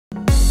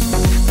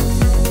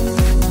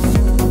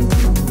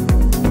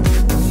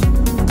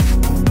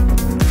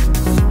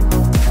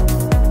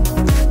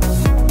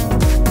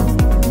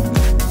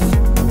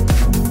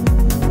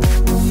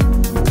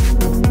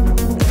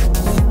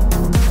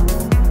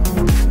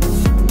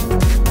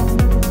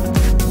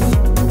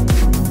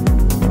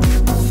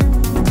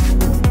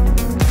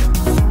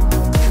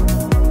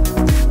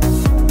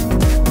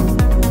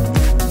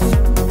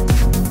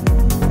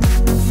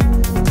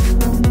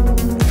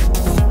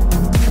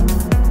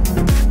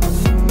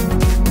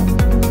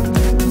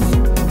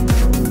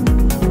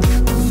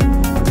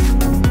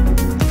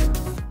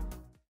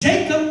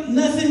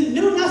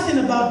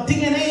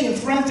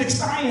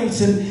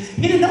elements,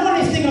 and he didn't know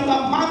anything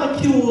about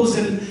molecules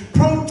and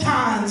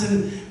protons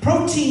and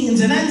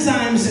proteins and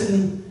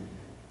enzymes.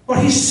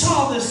 But he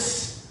saw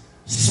this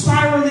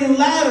spiraling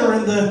ladder,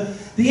 and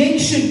the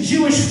ancient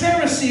Jewish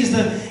Pharisees,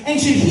 the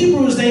ancient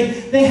Hebrews,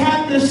 they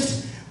had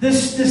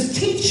this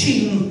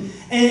teaching,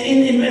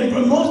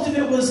 and most of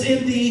it was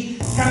in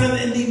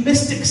the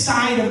mystic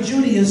side of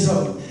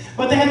Judaism.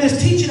 But they had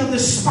this teaching of the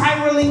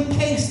spiraling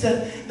case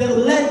that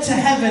led to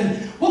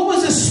heaven. What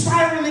was the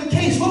spiraling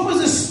case? What was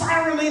the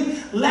spiraling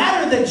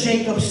ladder that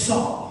Jacob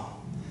saw?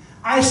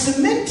 I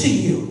submit to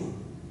you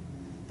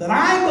that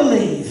I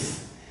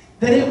believe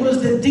that it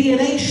was the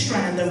DNA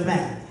strand of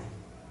man.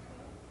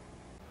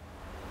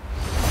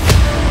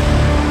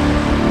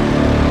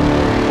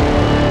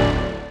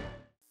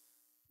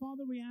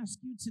 Father, we ask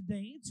you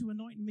today to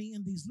anoint me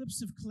in these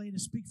lips of clay to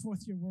speak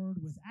forth your word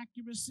with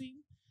accuracy,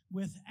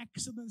 with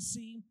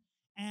excellency,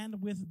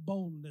 and with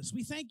boldness.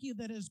 We thank you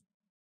that as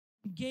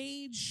we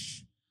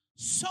engage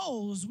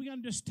souls, we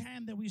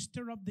understand that we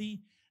stir up the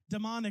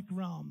demonic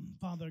realm,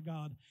 Father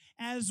God.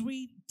 As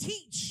we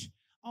teach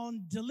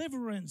on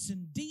deliverance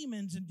and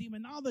demons and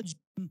demonology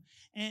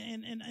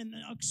and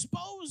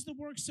expose the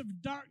works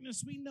of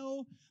darkness, we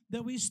know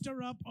that we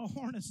stir up a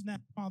hornet's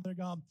nest, Father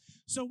God.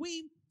 So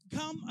we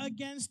come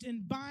against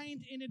and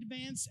bind in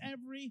advance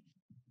every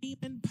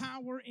demon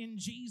power in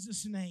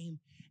Jesus' name.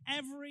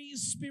 Every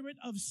spirit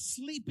of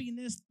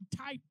sleepiness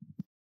type,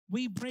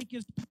 we break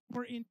his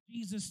power in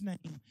Jesus'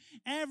 name.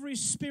 Every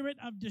spirit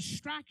of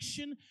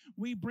distraction,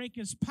 we break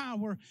his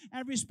power.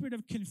 Every spirit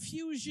of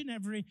confusion,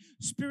 every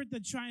spirit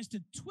that tries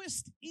to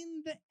twist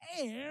in the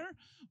air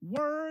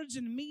words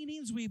and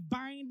meanings, we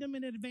bind them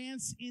in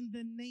advance in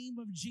the name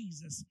of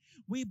Jesus.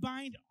 We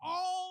bind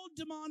all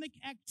demonic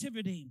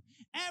activity.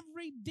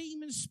 Every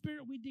demon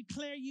spirit, we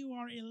declare you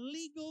are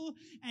illegal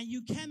and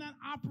you cannot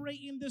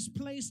operate in this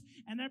place.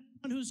 And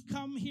everyone who's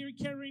come here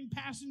carrying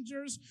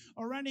passengers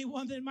or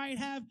anyone that might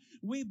have,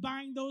 we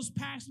bind those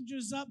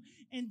passengers up.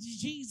 In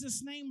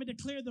Jesus' name, we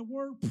declare the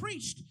word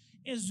preached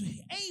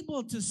is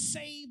able to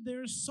save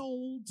their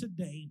soul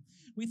today.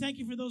 We thank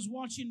you for those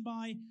watching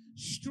by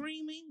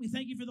streaming. We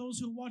thank you for those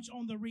who watch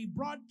on the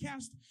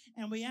rebroadcast.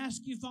 And we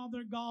ask you,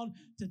 Father God,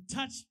 to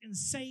touch and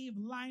save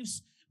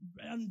lives,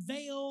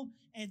 unveil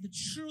and the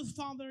truth,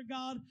 Father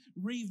God,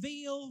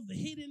 reveal the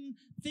hidden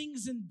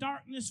things in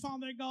darkness,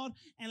 Father God,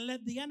 and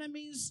let the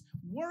enemy's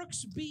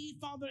works be,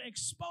 Father,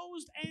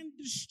 exposed and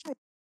destroyed.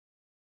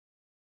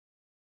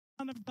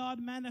 Son of God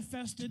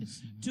manifested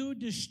to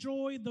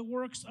destroy the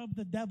works of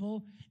the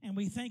devil, and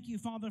we thank you,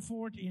 Father,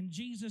 for it in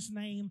Jesus'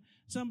 name.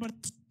 Somebody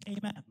say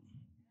amen.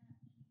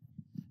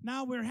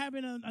 Now we're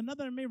having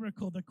another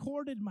miracle. The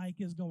corded mic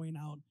is going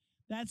out.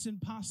 That's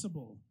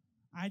impossible.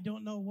 I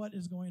don't know what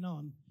is going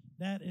on.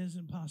 That is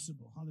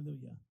impossible.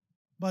 Hallelujah.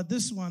 But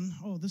this one,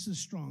 oh, this is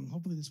strong.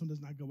 Hopefully this one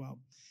does not go out.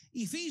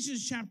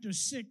 Ephesians chapter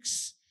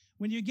 6.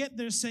 When you get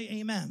there, say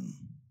amen.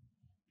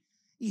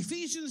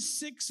 Ephesians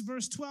 6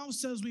 verse 12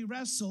 says, we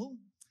wrestle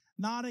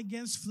not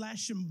against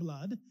flesh and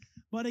blood,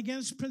 but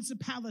against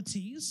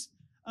principalities,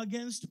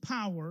 against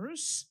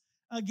powers,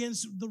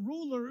 against the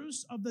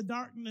rulers of the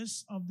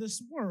darkness of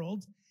this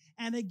world,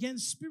 and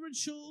against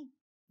spiritual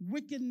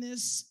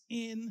wickedness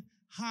in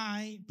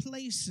high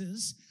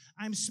places.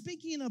 I'm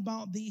speaking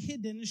about the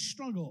hidden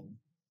struggle.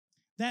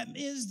 That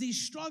is the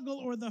struggle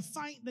or the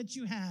fight that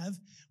you have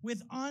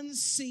with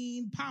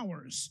unseen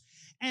powers.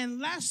 And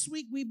last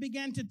week we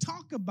began to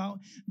talk about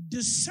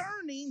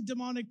discerning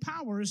demonic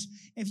powers.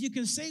 If you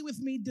can say with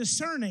me,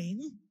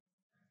 discerning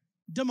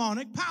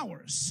demonic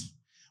powers.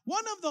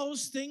 One of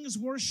those things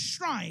were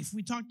strife.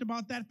 We talked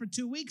about that for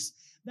 2 weeks.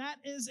 That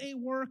is a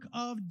work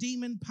of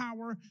demon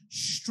power,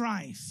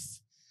 strife.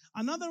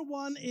 Another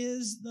one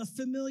is the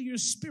familiar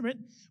spirit,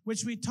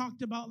 which we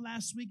talked about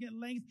last week at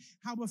length,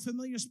 how a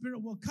familiar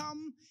spirit will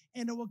come,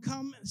 and it will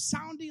come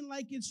sounding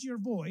like it's your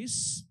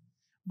voice,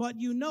 but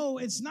you know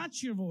it's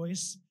not your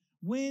voice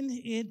when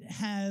it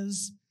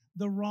has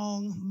the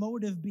wrong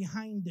motive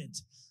behind it.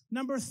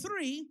 Number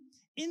 3,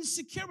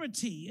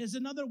 insecurity is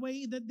another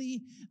way that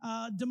the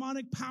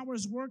demonic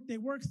powers work. They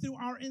work through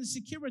our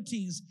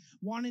insecurities,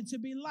 wanting to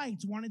be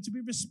liked, wanting to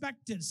be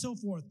respected, so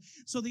forth.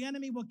 So the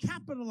enemy will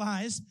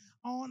capitalize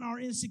on our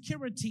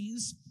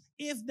insecurities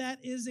if that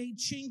is a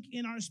chink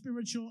in our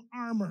spiritual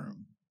armor.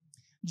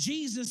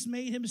 Jesus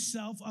made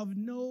himself of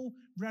no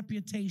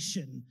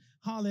reputation.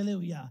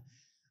 Hallelujah.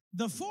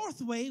 The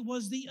 4th way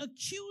was the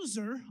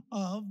accuser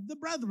of the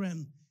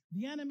brethren.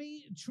 The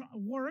enemy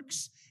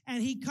works,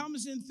 and he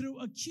comes in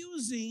through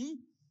accusing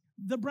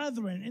the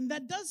brethren. And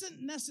that doesn't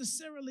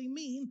necessarily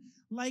mean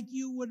like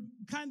you would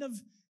kind of,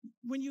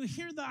 when you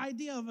hear the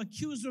idea of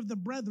accuser of the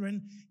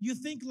brethren, you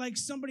think like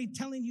somebody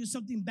telling you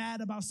something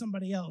bad about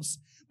somebody else.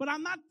 But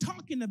I'm not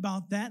talking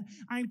about that.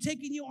 I'm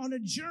taking you on a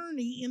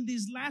journey in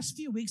these last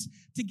few weeks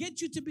to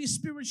get you to be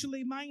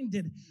spiritually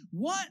minded.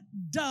 What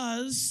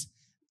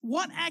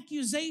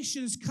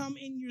accusations come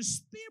in your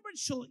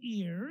spiritual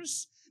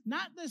ears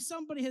Not that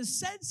somebody has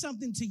said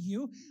something to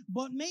you,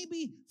 but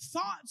maybe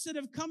thoughts that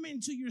have come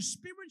into your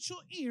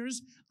spiritual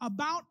ears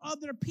about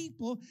other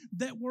people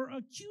that were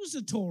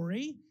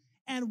accusatory.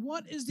 And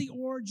what is the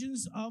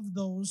origins of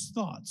those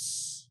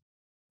thoughts?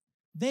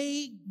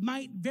 They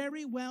might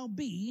very well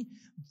be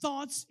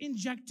thoughts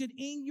injected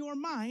in your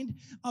mind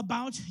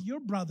about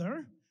your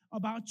brother,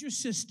 about your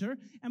sister.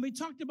 And we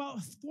talked about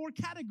 4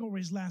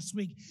 categories last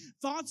week.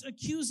 Thoughts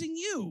accusing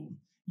you.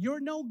 You're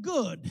no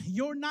good.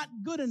 You're not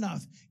good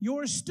enough.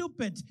 You're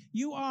stupid.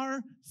 You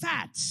are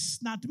fat.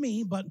 Not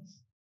me, but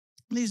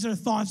these are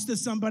thoughts that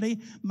somebody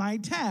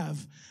might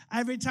have.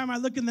 Every time I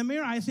look in the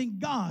mirror, I think,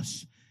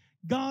 gosh,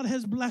 God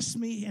has blessed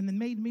me and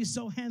made me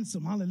so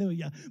handsome.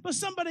 Hallelujah. But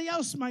somebody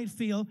else might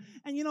feel,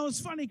 and you know,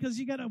 it's funny because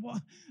you got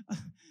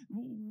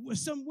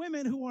some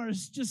women who are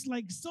just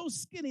like so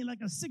skinny like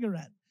a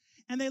cigarette.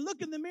 And they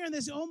look in the mirror and they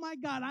say, oh my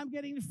God, I'm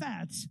getting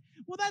fat.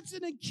 Well, that's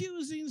an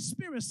accusing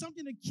spirit,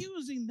 something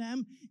accusing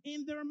them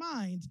in their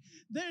mind.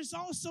 There's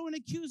also an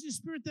accusing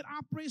spirit that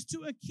operates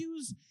to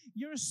accuse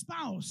your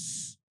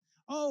spouse.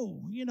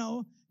 Oh, you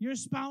know, your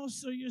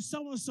spouse or your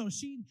so-and-so,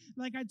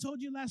 like I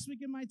told you last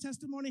week in my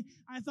testimony,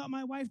 I thought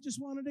my wife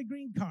just wanted a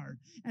green card.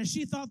 And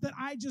she thought that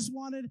I just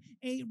wanted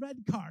a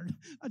red card,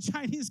 a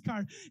Chinese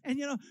card. And,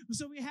 you know,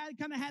 so we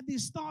kind of had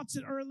these thoughts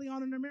early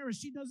on in our marriage.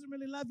 She doesn't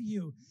really love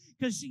you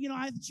because,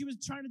 she was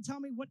trying to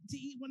tell me what to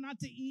eat, what not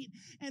to eat.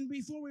 And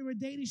before we were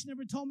dating, she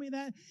never told me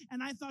that.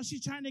 And I thought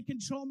she's trying to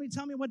control me,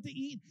 tell me what to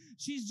eat.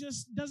 She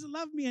just doesn't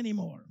love me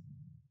anymore.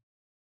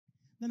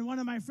 Then one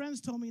of my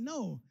friends told me,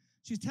 no,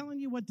 she's telling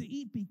you what to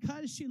eat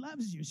because she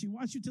loves you. She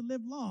wants you to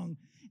live long.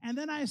 And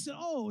then I said,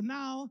 oh,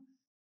 now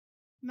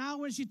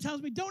when she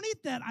tells me, don't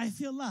eat that, I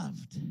feel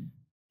loved.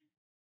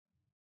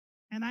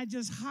 And I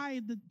just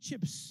hide the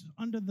chips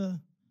under the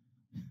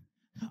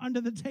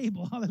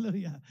table.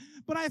 Hallelujah.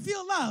 But I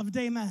feel loved.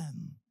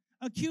 Amen.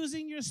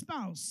 Accusing your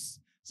spouse.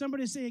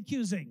 Somebody say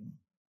accusing.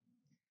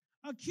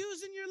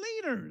 Accusing your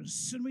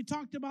leaders. And we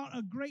talked about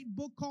a great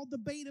book called The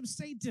Bait of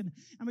Satan.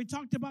 And we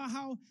talked about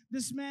how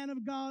this man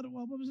of God,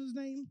 well, what was his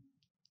name?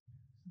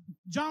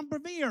 John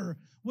Bevere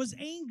was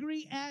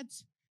angry at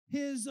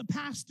his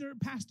pastor,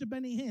 Pastor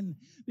Benny Hinn,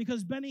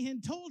 because Benny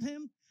Hinn told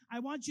him, I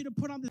want you to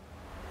put on this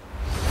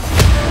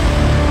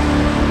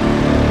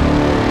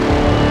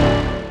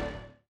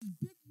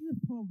big youth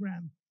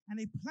program. And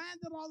they planned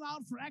it all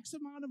out for X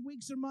amount of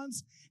weeks or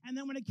months. And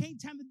then when it came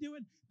time to do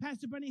it,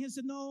 Pastor Benny Hinn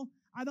said, no,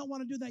 I don't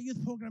want to do that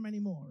youth program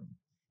anymore.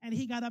 And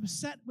he got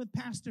upset with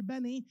Pastor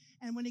Benny.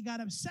 And when he got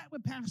upset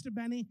with Pastor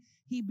Benny,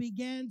 he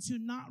began to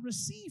not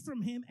receive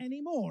from him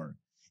anymore.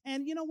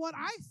 And you know what?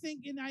 I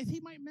think, and he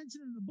might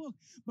mention it in the book,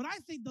 but I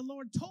think the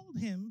Lord told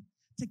him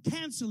to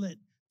cancel it,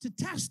 to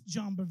test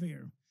John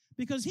Bevere,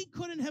 because he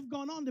couldn't have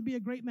gone on to be a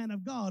great man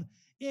of God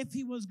if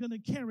he was going to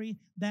carry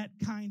that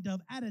kind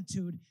of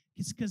attitude.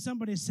 Because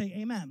somebody say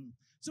amen.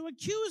 So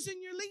accusing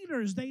your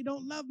leaders, they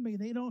don't love me,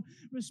 they don't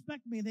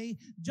respect me, they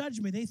judge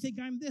me, they think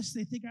I'm this,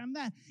 they think I'm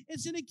that.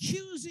 It's an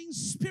accusing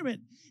spirit,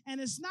 and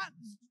it's not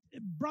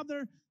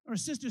brother or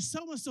sister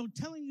so-and-so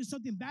telling you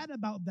something bad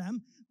about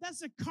them.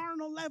 That's a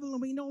carnal level,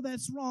 and we know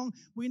that's wrong.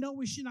 We know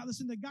we should not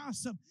listen to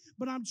gossip,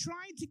 but I'm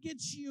trying to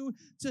get you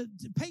to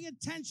pay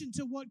attention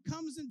to what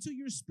comes into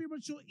your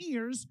spiritual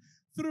ears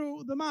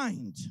through the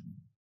mind.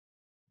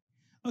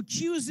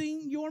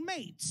 Accusing your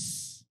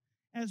mates,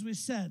 as we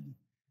said,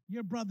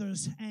 your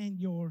brothers and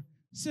your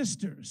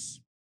sisters.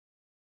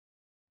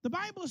 The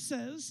Bible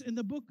says in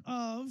the book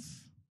of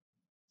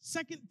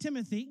 2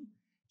 Timothy,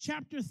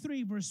 chapter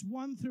 3, verse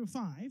 1 through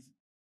 5,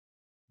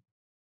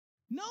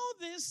 know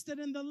this, that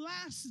in the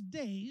last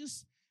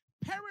days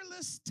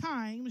perilous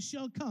times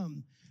shall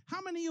come.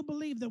 How many of you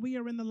believe that we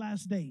are in the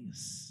last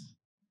days?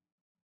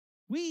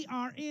 We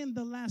are in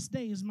the last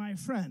days, my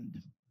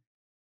friend.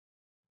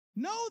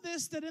 Know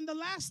this, that in the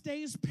last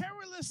days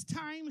perilous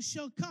times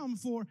shall come,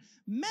 for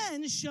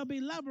men shall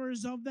be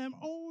lovers of their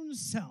own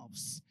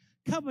selves,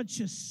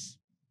 covetous,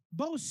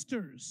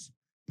 boasters,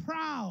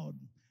 proud,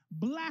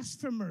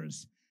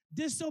 blasphemers,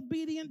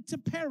 disobedient to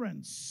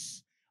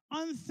parents,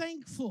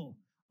 unthankful,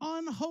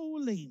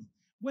 unholy,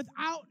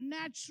 without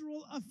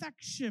natural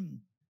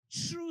affection,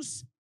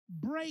 truce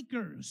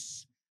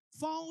breakers,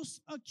 false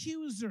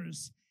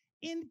accusers,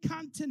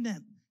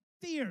 incontinent,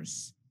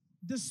 fierce,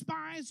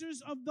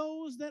 despisers of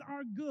those that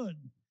are good,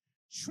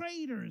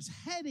 traitors,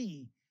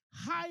 heady,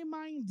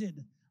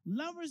 high-minded,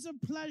 lovers of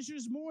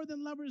pleasures more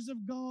than lovers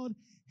of God,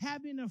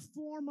 having a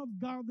form of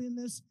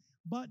godliness,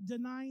 but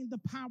denying the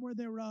power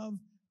thereof.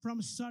 From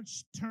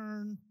such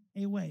turn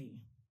away.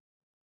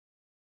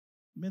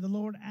 May the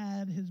Lord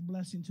add his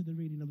blessing to the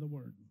reading of the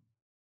word.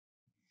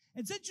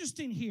 It's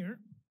interesting here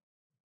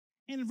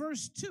in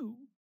verse 2,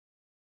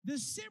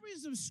 this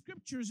series of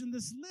scriptures in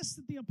this list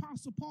that the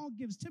Apostle Paul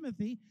gives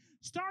Timothy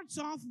starts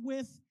off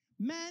with,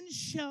 men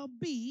shall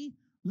be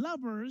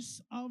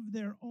lovers of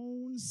their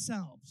own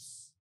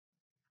selves.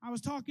 I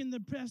was talking to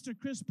Pastor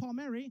Chris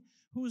Palmieri,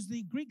 who is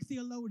the Greek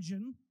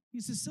theologian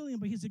He's Sicilian,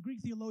 but he's a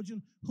Greek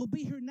theologian who'll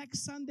be here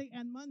next Sunday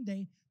and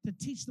Monday to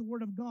teach the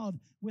Word of God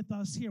with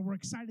us here. We're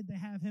excited to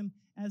have him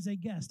as a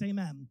guest.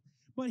 Amen.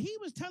 But he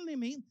was telling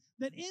me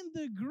that in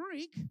the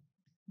Greek,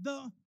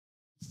 the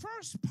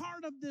first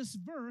part of this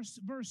verse,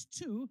 verse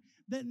 2,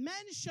 that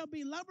men shall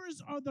be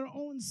lovers of their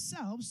own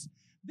selves,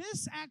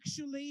 this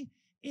actually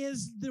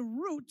is the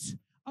root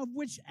of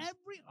which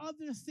every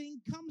other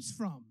thing comes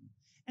from.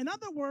 In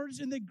other words,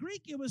 in the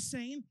Greek, it was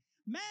saying,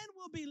 men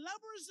will be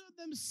lovers of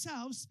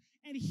themselves,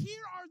 and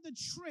here are the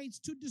traits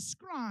to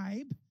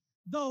describe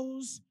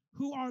those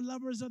who are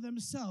lovers of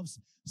themselves.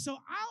 So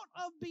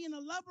out of being a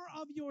lover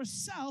of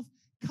yourself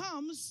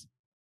comes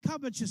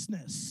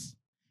covetousness.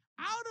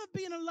 Out of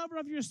being a lover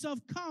of yourself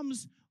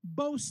comes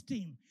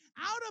boasting.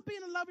 Out of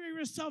being a lover of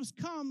yourself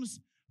comes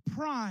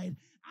pride.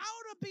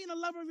 Out of being a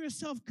lover of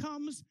yourself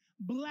comes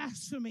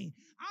blasphemy.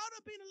 Out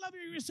of being a lover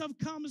of yourself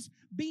comes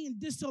being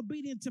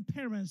disobedient to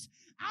parents.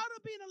 Out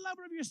of being a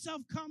lover of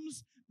yourself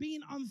comes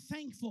being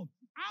unthankful.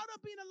 Out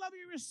of being a lover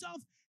of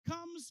yourself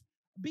comes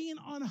being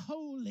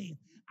unholy.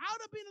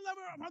 Out of being a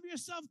lover of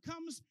yourself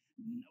comes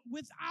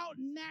without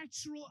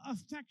natural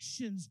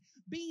affections,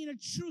 being a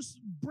truce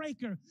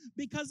breaker.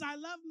 Because I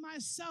love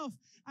myself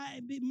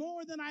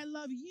more than I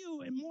love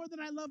you and more than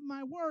I love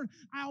my word,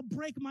 I'll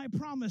break my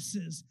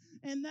promises.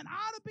 And then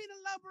out of being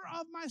a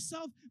lover of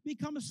myself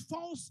becomes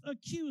false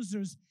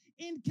accusers,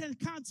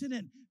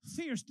 incontinent,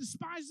 fierce,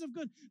 despisers of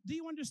good. Do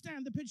you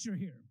understand the picture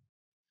here?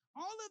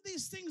 All of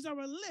these things are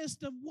a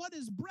list of what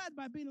is bred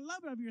by being a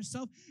lover of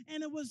yourself.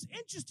 And it was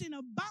interesting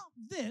about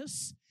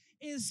this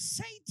is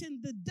Satan,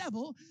 the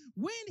devil,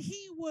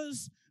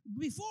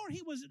 before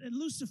he was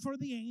Lucifer,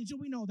 the angel,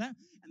 we know that.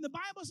 And the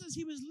Bible says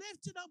he was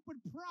lifted up with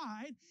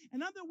pride.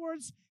 In other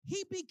words,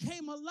 he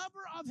became a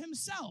lover of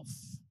himself.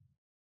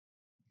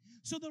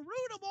 So the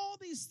root of all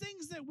these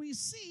things that we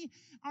see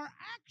are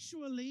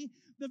actually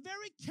the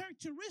very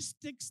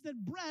characteristics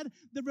that bred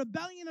the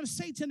rebellion of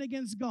Satan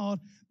against God,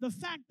 the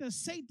fact that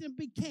Satan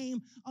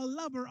became a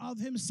lover of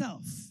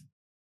himself.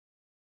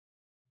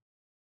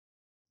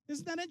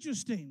 Isn't that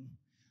interesting?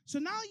 So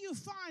now you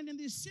find in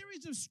this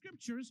series of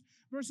scriptures,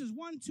 verses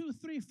 1, 2,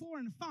 3, 4,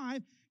 and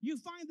 5, you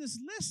find this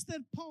list that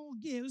Paul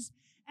gives,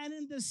 and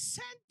in the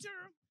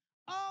center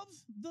of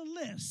the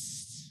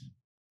list,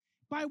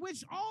 by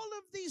which all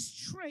of these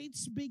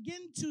traits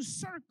begin to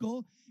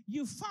circle,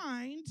 you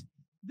find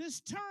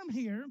this term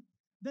here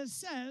that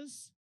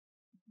says,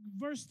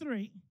 verse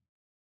 3,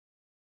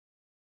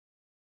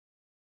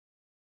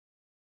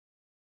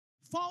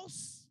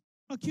 false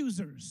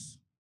accusers.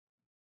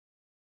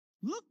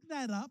 Look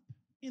that up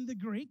in the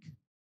Greek.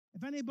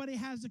 If anybody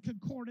has a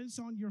concordance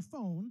on your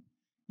phone,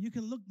 you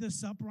can look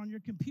this up or on your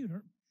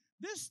computer.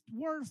 This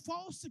word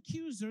false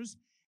accusers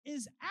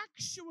is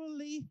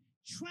actually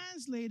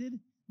translated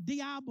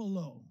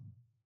diabolo.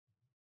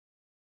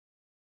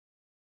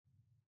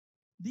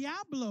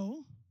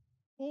 Diablo,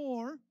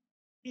 or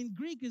in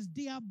Greek, is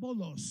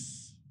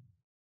diabolos.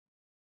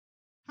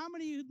 How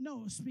many of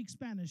you speak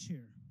Spanish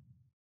here?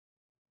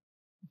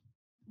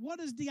 What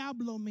does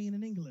diablo mean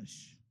in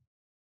English?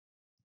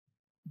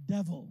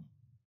 Devil.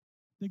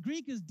 The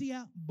Greek is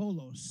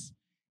diabolos.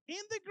 In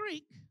the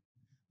Greek,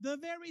 the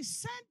very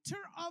center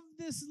of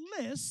this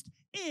list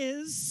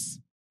is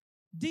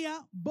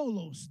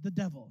diabolos, the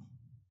devil.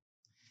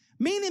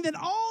 Meaning that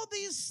all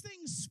these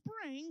things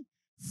spring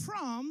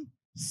from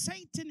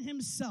Satan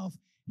himself.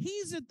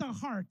 He's at the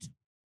heart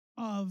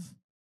of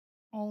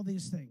all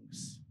these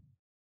things.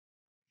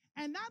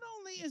 And not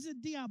only is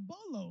it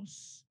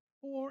diabolos,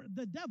 or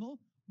the devil,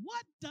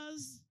 what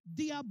does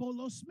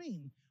diabolos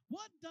mean?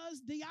 What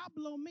does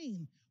diablo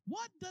mean?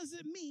 What does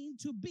it mean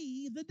to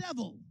be the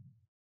devil?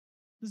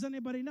 Does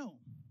anybody know?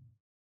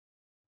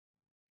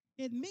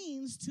 It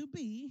means to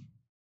be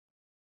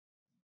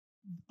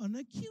an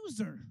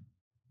accuser.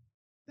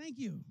 Thank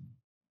you.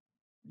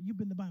 You've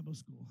been to Bible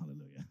school.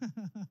 Hallelujah.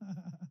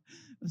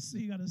 So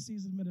you got a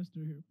seasoned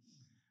minister here.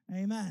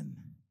 Amen.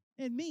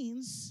 It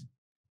means,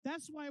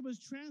 that's why it was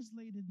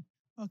translated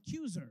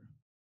accuser,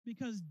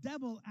 because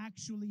devil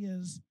actually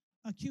is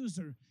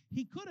accuser.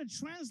 He could have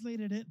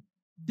translated it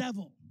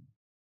devil,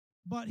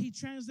 but he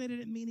translated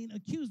it meaning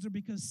accuser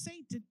because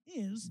Satan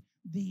is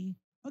the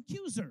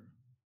accuser.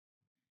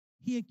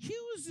 He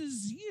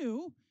accuses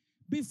you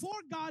before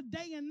God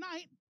day and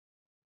night,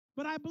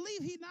 but I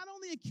believe he not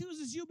only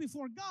accuses you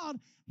before God,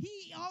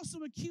 he also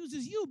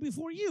accuses you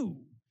before you,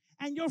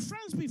 and your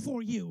friends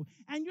before you,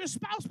 and your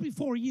spouse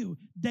before you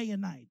day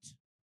and night.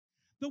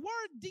 The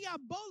word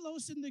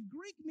diabolos in the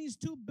Greek means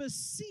to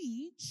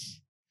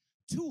besiege,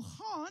 to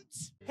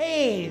haunt.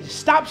 Hey,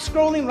 stop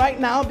scrolling right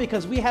now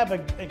because we have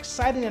an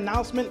exciting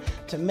announcement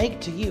to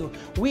make to you.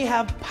 We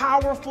have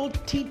powerful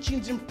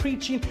teachings and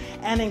preaching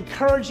and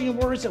encouraging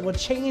words that will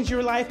change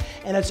your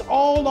life, and it's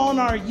all on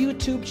our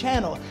YouTube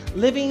channel,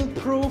 Living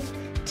Proof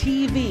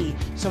TV.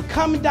 So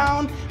come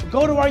down,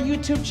 go to our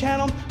YouTube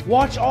channel,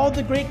 watch all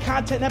the great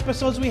content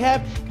episodes we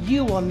have.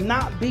 You will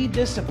not be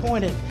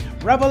disappointed.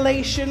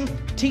 revelation,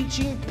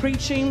 teaching,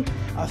 preaching,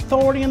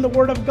 authority in the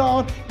Word of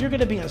God. You're going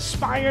to be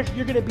inspired,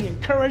 you're going to be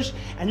encouraged,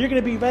 and you're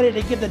going to be ready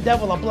to give the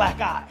devil a black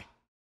eye.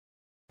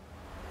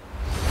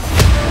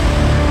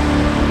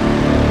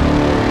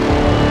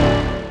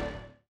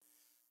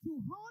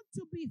 Too hard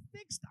to be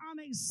fixed on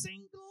a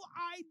single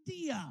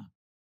idea.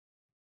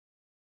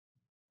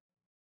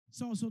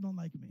 So-and-so don't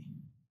like me.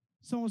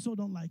 So-and-so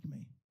don't like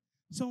me.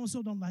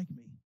 So-and-so don't like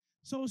me.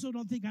 So-and-so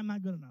don't think I'm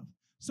not good enough.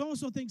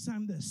 So-and-so thinks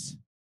I'm this.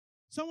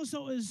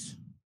 So-and-so is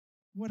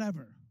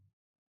whatever.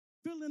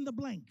 Fill in the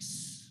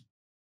blanks.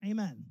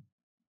 Amen.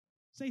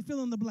 Say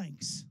fill in the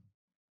blanks.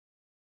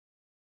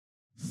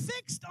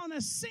 Fixed on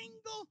a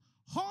single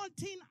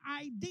haunting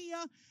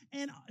idea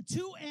and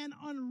to an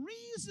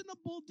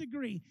unreasonable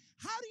degree.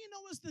 How do you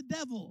know it's the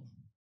devil?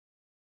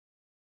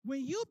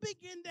 When you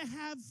begin to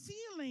have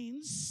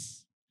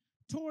feelings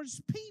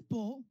towards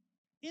people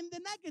in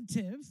the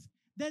negative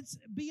that's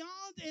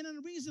beyond an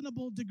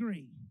unreasonable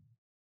degree.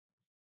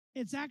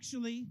 It's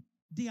actually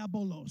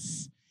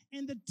diabolos.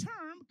 And the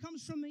term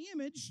comes from the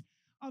image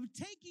of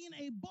taking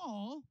a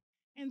ball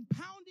and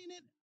pounding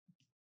it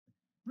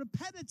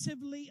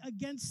repetitively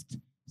against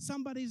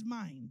somebody's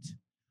mind.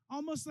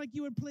 Almost like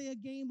you would play a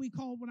game we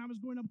called, when I was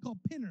growing up, called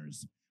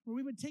pinners, where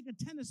we would take a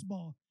tennis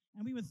ball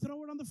and we would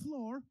throw it on the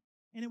floor,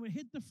 and it would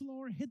hit the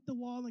floor, hit the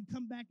wall, and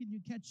come back, and you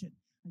catch it.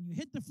 And you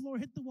hit the floor,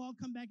 hit the wall,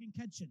 come back and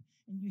catch it.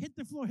 And you hit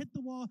the floor, hit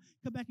the wall,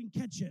 come back and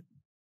catch it.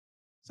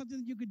 Something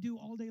that you could do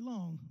all day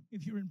long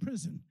if you're in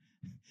prison.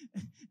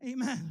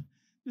 Amen.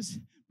 Just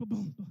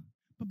ba-boom,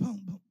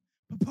 ba-boom, boom,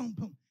 ba-boom,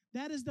 boom.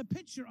 That is the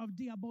picture of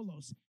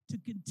diabolos, to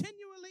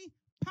continually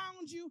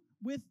pound you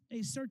with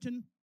a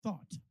certain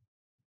thought,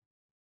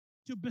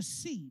 to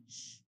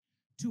besiege,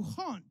 to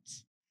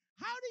haunt.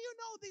 How do you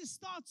know these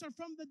thoughts are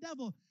from the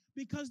devil?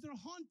 Because they're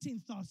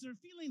haunting thoughts. They're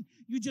feeling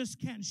you just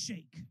can't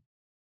shake.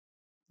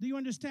 Do you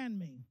understand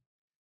me?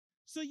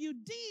 So you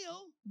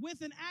deal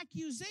with an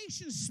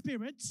accusation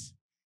spirit,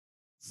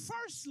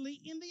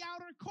 firstly, in the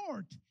outer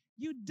court.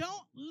 You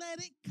don't let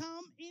it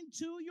come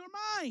into your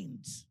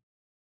mind.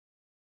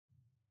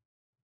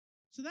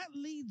 So that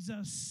leads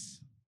us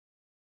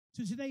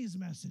to today's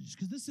message,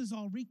 because this is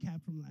all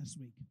recap from last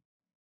week.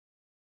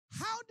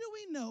 How do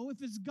we know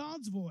if it's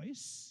God's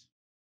voice,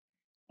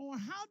 or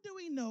how do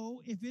we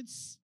know if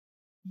it's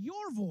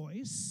your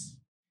voice,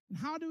 and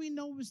how do we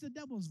know if it's the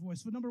devil's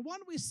voice? For number one,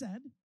 we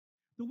said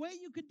the way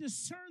you could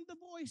discern the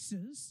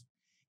voices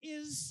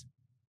is,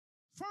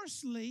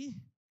 firstly,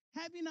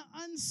 having an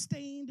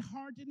unstained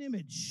heart and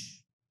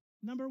image.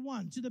 Number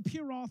one, to the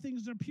pure, all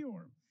things are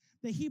pure.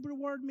 The Hebrew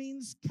word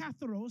means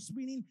katharos,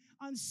 meaning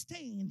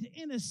unstained,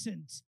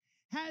 innocent.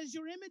 Has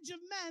your image of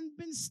men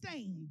been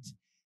stained?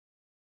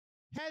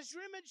 Has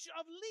your image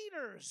of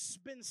leaders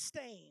been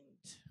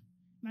stained?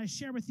 And I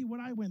share with you what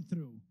I went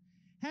through.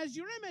 Has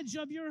your image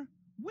of your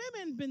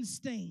women been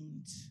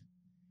stained?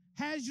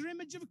 Has your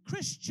image of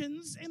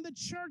Christians in the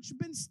church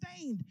been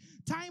stained?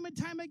 Time and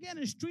time again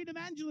in street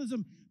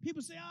evangelism,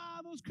 people say,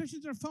 those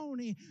Christians are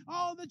phony.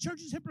 Oh, the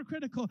church is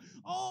hypocritical.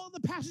 Oh, the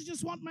pastors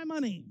just want my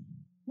money.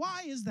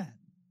 Why is that?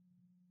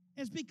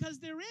 It's because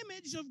their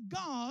image of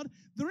God,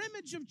 their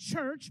image of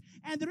church,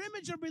 and their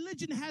image of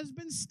religion has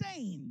been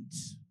stained.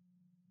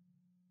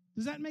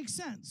 Does that make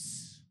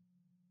sense?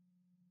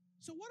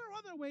 So what are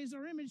other ways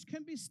our image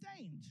can be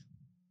stained?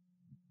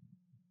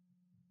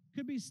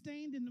 Could be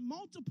stained in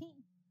multiple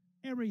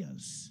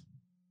areas.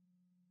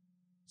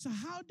 So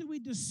how do we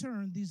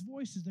discern these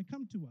voices that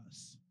come to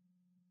us?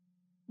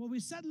 Well, we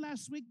said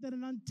last week that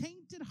an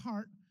untainted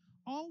heart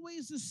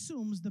always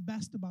assumes the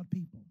best about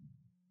people.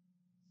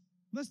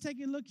 Let's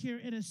take a look here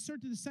at a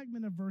certain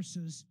segment of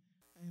verses.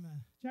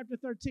 Amen. Chapter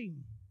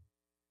 13,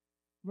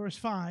 verse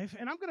 5.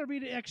 And I'm going to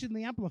read it actually in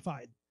the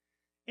Amplified.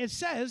 It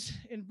says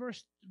in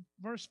verse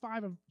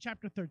 5 of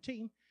chapter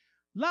 13,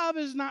 love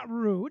is not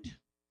rude.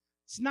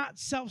 It's not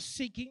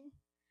self-seeking.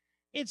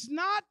 It's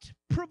not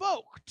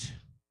provoked.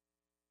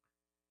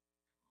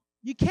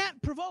 You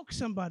can't provoke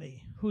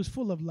somebody who's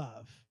full of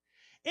love.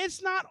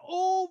 It's not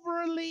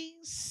overly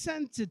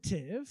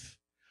sensitive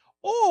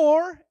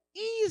or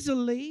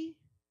easily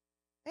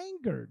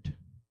angered.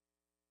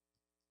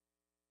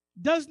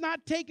 Does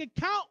not take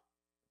account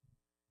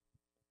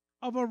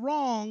of a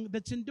wrong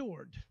that's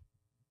endured.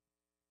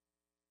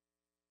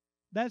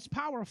 That's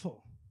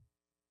powerful.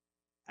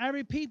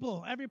 Every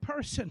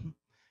person,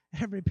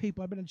 I've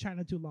been in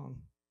China too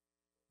long.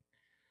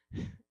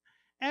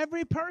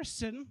 Every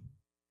person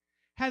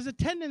has a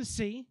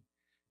tendency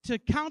to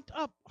count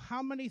up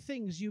how many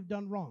things you've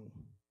done wrong.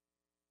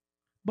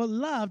 But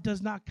love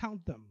does not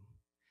count them.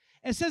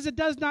 It says it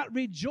does not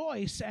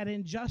rejoice at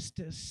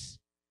injustice,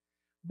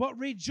 but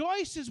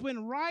rejoices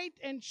when right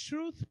and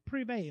truth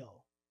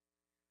prevail.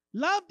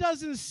 Love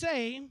doesn't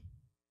say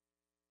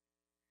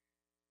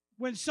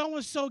when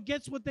so-and-so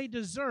gets what they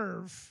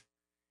deserve,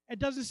 it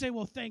doesn't say,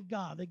 well, thank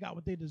God they got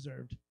what they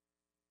deserved.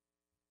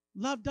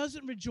 Love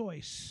doesn't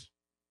rejoice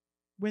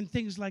when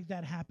things like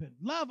that happen.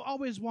 Love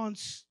always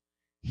wants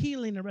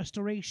healing and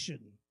restoration.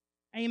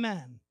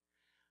 Amen.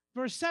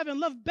 Verse 7,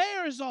 love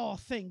bears all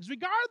things,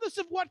 regardless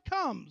of what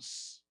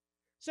comes.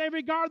 Say,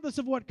 regardless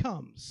of what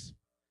comes.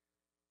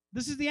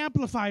 This is the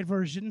Amplified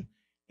version,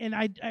 and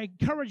I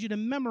encourage you to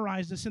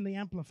memorize this in the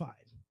Amplified.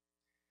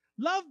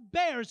 Love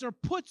bears or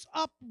puts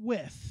up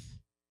with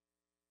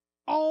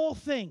all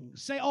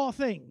things. Say all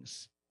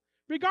things.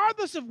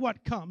 Regardless of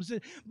what comes.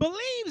 It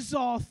believes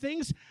all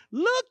things,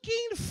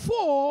 looking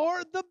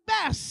for the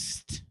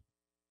best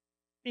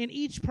in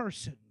each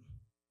person.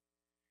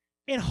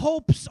 It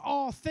hopes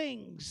all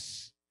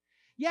things.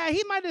 Yeah,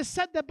 he might have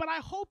said that, but I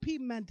hope he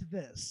meant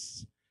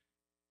this.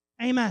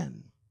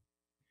 Amen.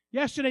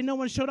 Yesterday, no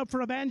one showed up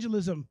for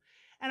evangelism.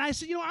 And I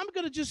said, I'm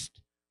going to just,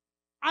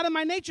 out of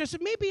my nature, I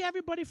said, maybe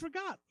everybody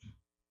forgot.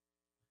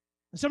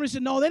 And somebody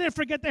said, no, they didn't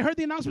forget. They heard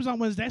the announcements on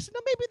Wednesday. I said,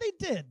 no, maybe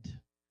they did.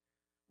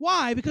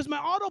 Why? Because my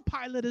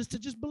autopilot is to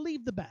just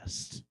believe the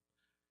best.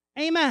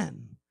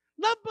 Amen.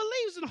 Love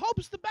believes and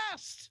hopes the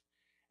best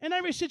in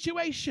every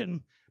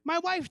situation. My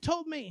wife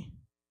told me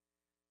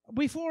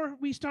before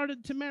we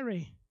started to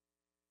marry,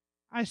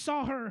 I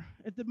saw her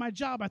at my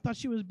job. I thought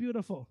she was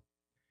beautiful.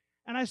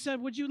 And I said,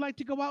 would you like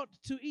to go out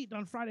to eat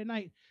on Friday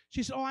night?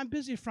 She said, oh, I'm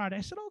busy Friday.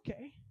 I said,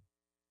 okay.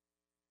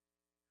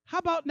 How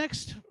about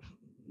next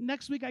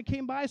week I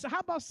came by? I said, how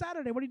about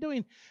Saturday? What are you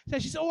doing?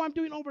 She said, oh, I'm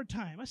doing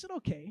overtime. I said,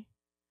 okay.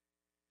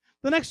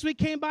 The next week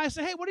came by. I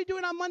said, hey, what are you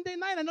doing on Monday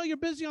night? I know you're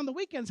busy on the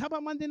weekends. How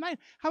about Monday night?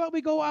 How about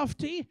we go out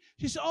to eat?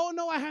 She said, oh,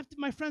 no, I have to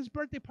my friend's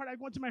birthday party. I'm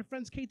going to my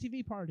friend's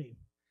KTV party.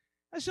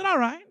 I said, all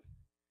right.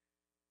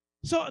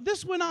 So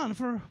this went on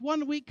for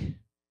 1 week,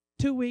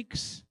 2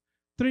 weeks,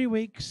 3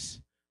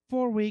 weeks,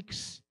 4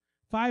 weeks,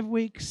 5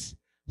 weeks,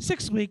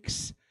 6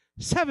 weeks,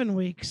 7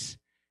 weeks,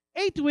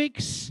 8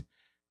 weeks,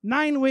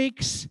 9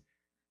 weeks.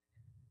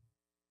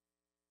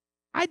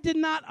 I did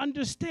not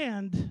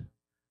understand.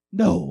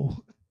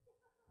 No.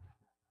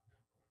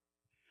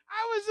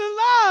 I was in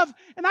love,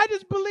 and I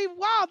just believed,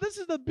 wow, this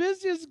is the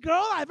busiest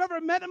girl I've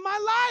ever met in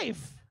my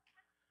life.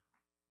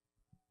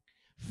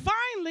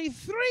 Finally,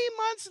 3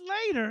 months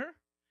later,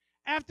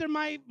 after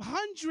my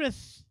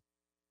 100th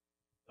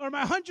or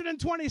my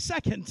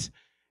 122nd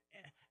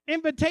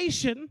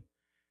invitation,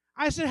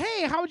 I said,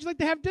 hey, how would you like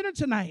to have dinner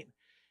tonight?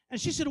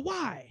 And she said,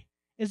 why?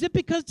 Is it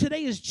because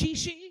today is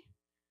Chi-Chi?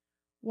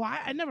 Well,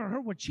 I never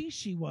heard what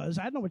Chi-Chi was.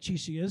 I know what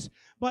Chi-Chi is,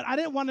 but I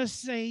didn't want to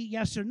say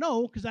yes or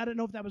no because I didn't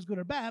know if that was good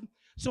or bad.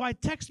 So I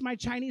texted my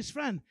Chinese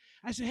friend.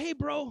 I said, hey,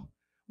 bro,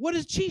 what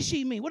does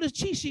Chi-Chi mean? What does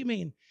Chi-Chi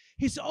mean?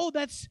 He said, oh,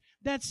 that's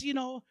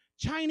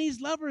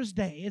Chinese Lovers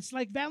Day. It's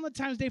like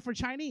Valentine's Day for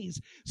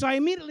Chinese. So I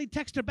immediately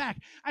texted her back.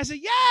 I said,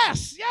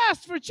 yes,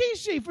 for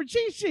Chi-Chi, for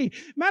Chi-Chi.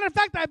 Matter of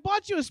fact, I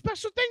bought you a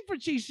special thing for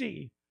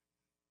Chi-Chi.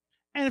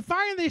 And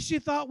finally she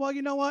thought, well,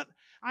 you know what?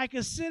 I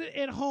could sit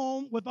at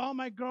home with all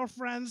my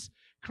girlfriends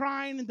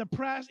crying and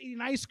depressed,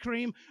 eating ice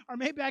cream, or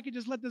maybe I could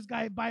just let this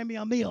guy buy me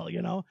a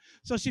meal,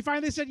 So she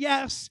finally said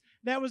yes.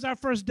 That was our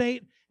first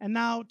date, and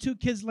now 2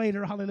 kids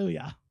later,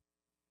 hallelujah.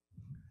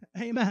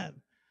 Amen.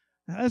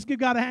 Let's give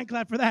God a hand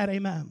clap for that,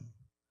 amen.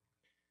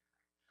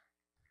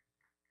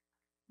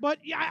 But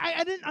yeah,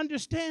 I didn't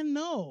understand,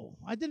 no.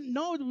 I didn't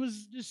know it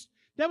was just,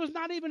 that was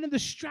not even in the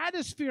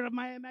stratosphere of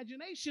my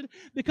imagination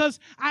because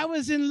I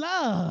was in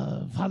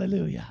love,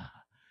 hallelujah.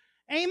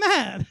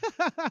 Amen.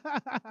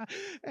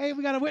 Hey,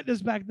 we got a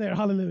witness back there.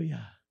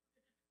 Hallelujah.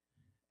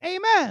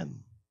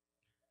 Amen.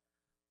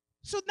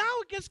 So now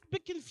it gets a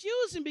bit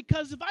confusing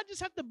because if I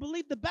just have to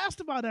believe the best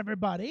about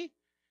everybody,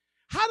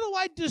 how do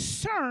I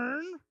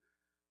discern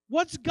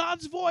what's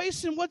God's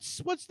voice and what's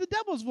the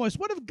devil's voice?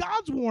 What if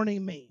God's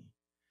warning me?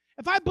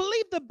 If I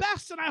believe the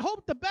best and I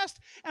hope the best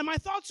and my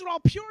thoughts are all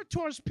pure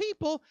towards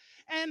people,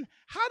 and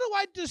how do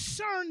I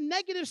discern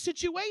negative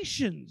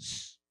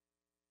situations?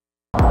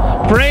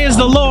 Praise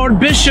the Lord.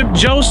 Bishop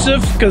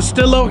Joseph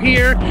Castillo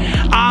here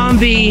on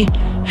the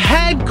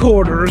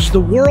headquarters,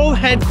 the world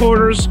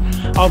headquarters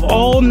of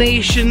All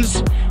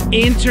Nations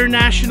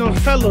International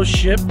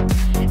Fellowship.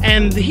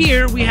 And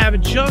here we have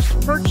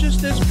just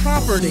purchased this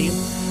property.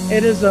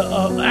 It is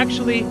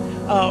actually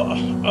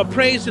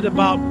appraised at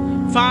about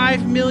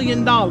 $5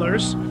 million.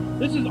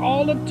 This is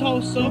all of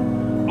Tulsa,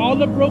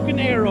 all of Broken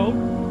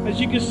Arrow. As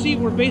you can see,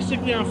 we're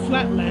basically on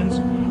flatlands.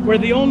 We're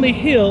the only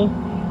hill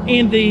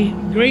in the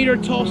greater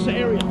Tulsa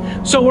area.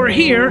 So we're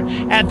here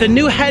at the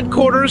new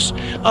headquarters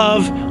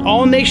of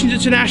All Nations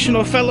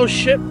International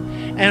Fellowship,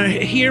 and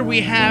here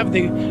we have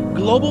the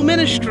global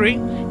ministry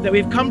that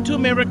we've come to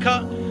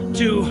America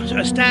to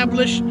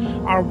establish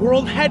our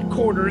world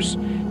headquarters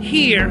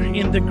here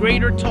in the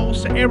greater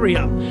Tulsa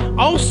area.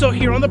 Also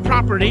here on the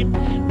property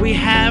we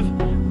have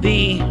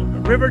the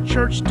River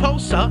Church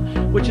Tulsa,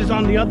 which is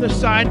on the other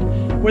side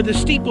where the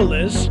steeple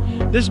is.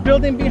 This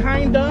building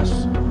behind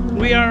us,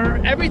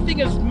 everything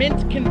is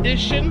mint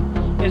condition,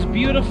 is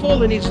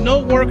beautiful, it needs no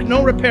work,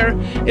 no repair.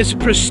 It's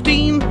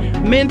pristine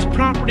mint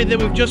property that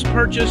we've just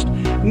purchased,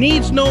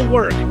 needs no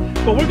work.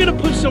 But we're gonna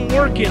put some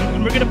work in,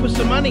 and we're gonna put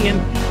some money in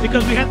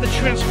because we have to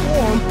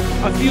transform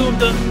a few of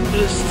the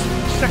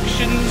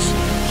sections,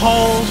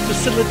 halls,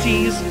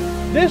 facilities.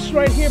 This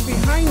right here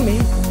behind me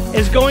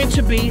is going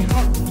to be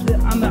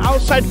on the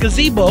outside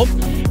gazebo.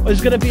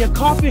 is going to be a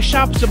coffee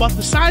shop. It's about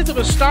the size of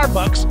a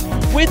Starbucks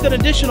with an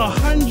additional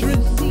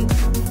 100 seats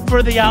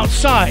for the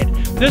outside.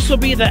 This will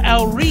be the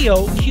El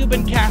Rio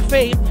Cuban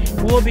Cafe.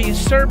 We'll be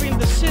serving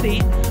the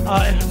city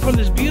from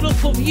this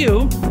beautiful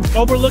view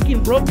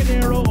overlooking Broken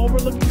Arrow,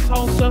 overlooking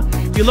Tulsa.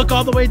 If you look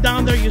all the way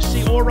down there, you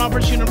see Oral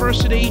Roberts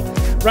University.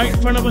 Right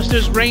in front of us,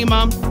 there's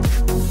Rhema.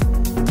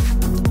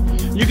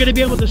 You're going to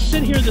be able to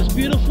sit here in this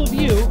beautiful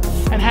view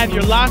and have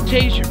your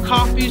lattes, your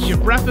coffees, your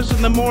breakfast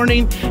in the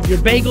morning, your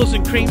bagels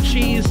and cream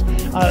cheese,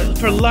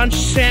 for lunch,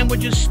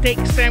 sandwiches, steak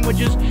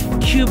sandwiches,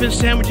 Cuban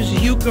sandwiches,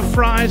 yuca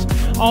fries,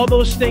 all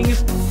those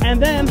things.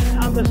 And then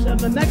on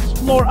the next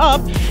floor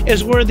up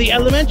is where the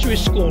elementary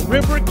school,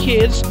 River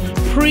Kids,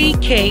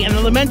 pre-K and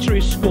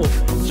elementary school.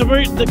 So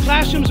the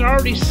classrooms are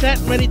already set,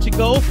 ready to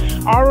go,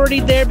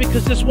 already there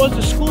because this was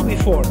the school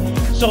before.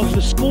 So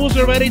the schools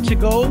are ready to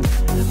go.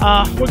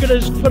 We're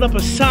going to put up a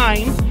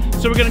sign.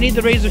 So we're going to need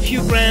to raise a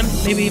few grand,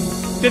 maybe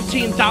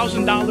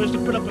 $15,000 to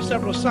put up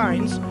several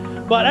signs.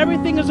 But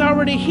everything is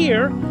already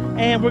here,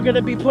 and we're going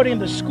to be putting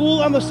the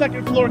school on the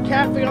second floor,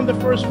 cafe on the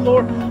first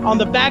floor. On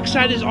the back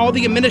side is all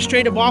the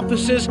administrative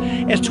offices.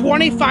 It's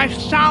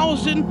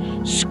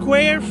 25,000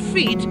 square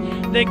feet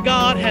that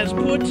God has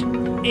put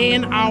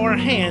in our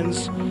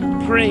hands.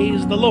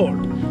 Praise the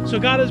Lord. So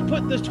God has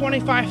put this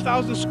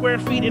 25,000 square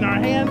feet in our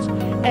hands,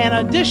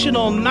 an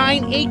additional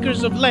 9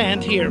 acres of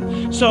land here.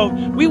 So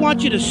we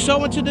want you to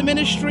sow into the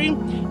ministry.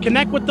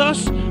 Connect with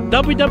us,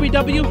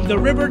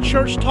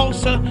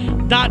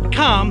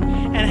 www.theriverchurchtulsa.com,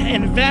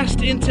 and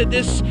invest into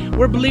this.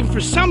 We're believing for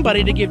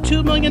somebody to give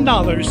 $2 million,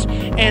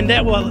 and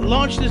that will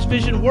launch this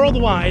vision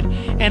worldwide,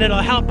 and it'll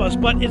help us.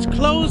 But it's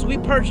closed, we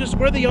purchased,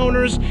 we're the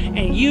owners,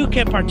 and you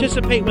can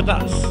participate with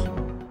us.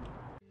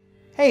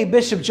 Hey,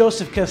 Bishop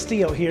Joseph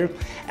Castillo here,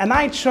 and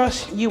I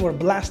trust you were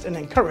blessed and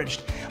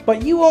encouraged,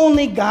 but you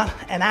only got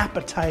an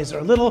appetizer,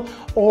 a little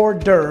hors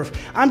d'oeuvre.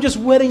 I'm just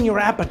whetting your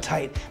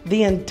appetite.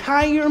 The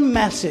entire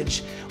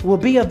message will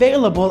be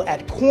available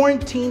at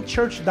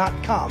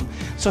quarantinechurch.com.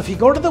 So if you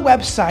go to the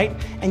website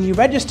and you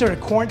register at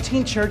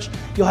Quarantine Church,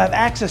 you'll have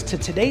access to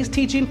today's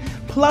teaching,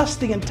 plus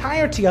the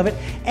entirety of it,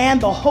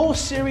 and the whole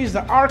series,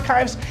 the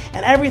archives,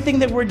 and everything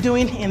that we're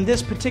doing in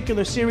this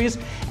particular series,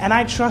 and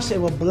I trust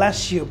it will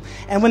bless you.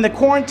 And when the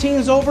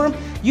quarantine's over,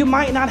 you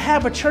might not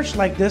have a church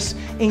like this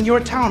in your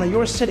town or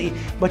your city,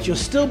 but you'll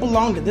still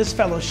belong to this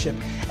fellowship.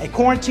 At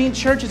Quarantine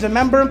Church, as a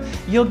member,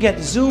 you'll get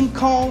Zoom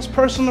calls,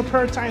 personal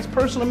prayer times,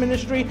 personal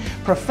ministry,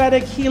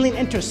 prophetic healing,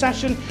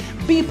 intercession.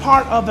 Be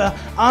part of an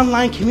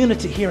online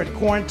community here at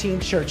Quarantine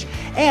Church.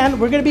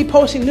 And we're going to be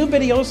posting new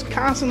videos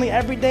constantly,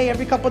 every day,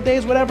 every couple of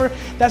days, whatever.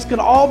 That's going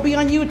to all be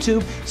on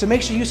YouTube. So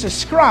make sure you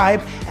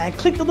subscribe and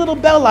click the little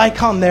bell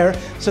icon there.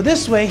 So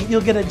this way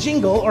you'll get a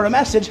jingle or a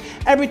message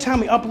every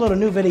time we upload a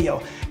new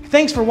video.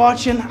 Thanks for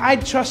watching. I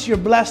trust you're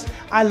blessed.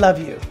 I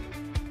love you.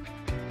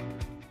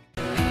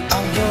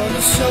 I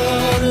wanna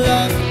show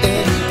love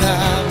and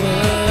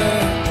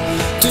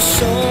power, to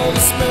show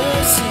His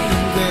mercy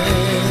and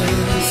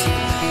grace,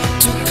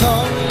 to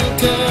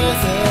conquer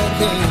the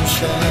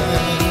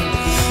nation,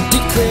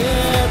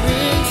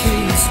 declaring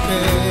His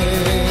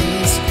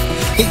praise,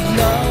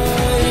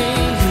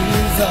 igniting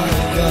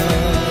revival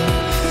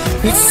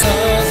with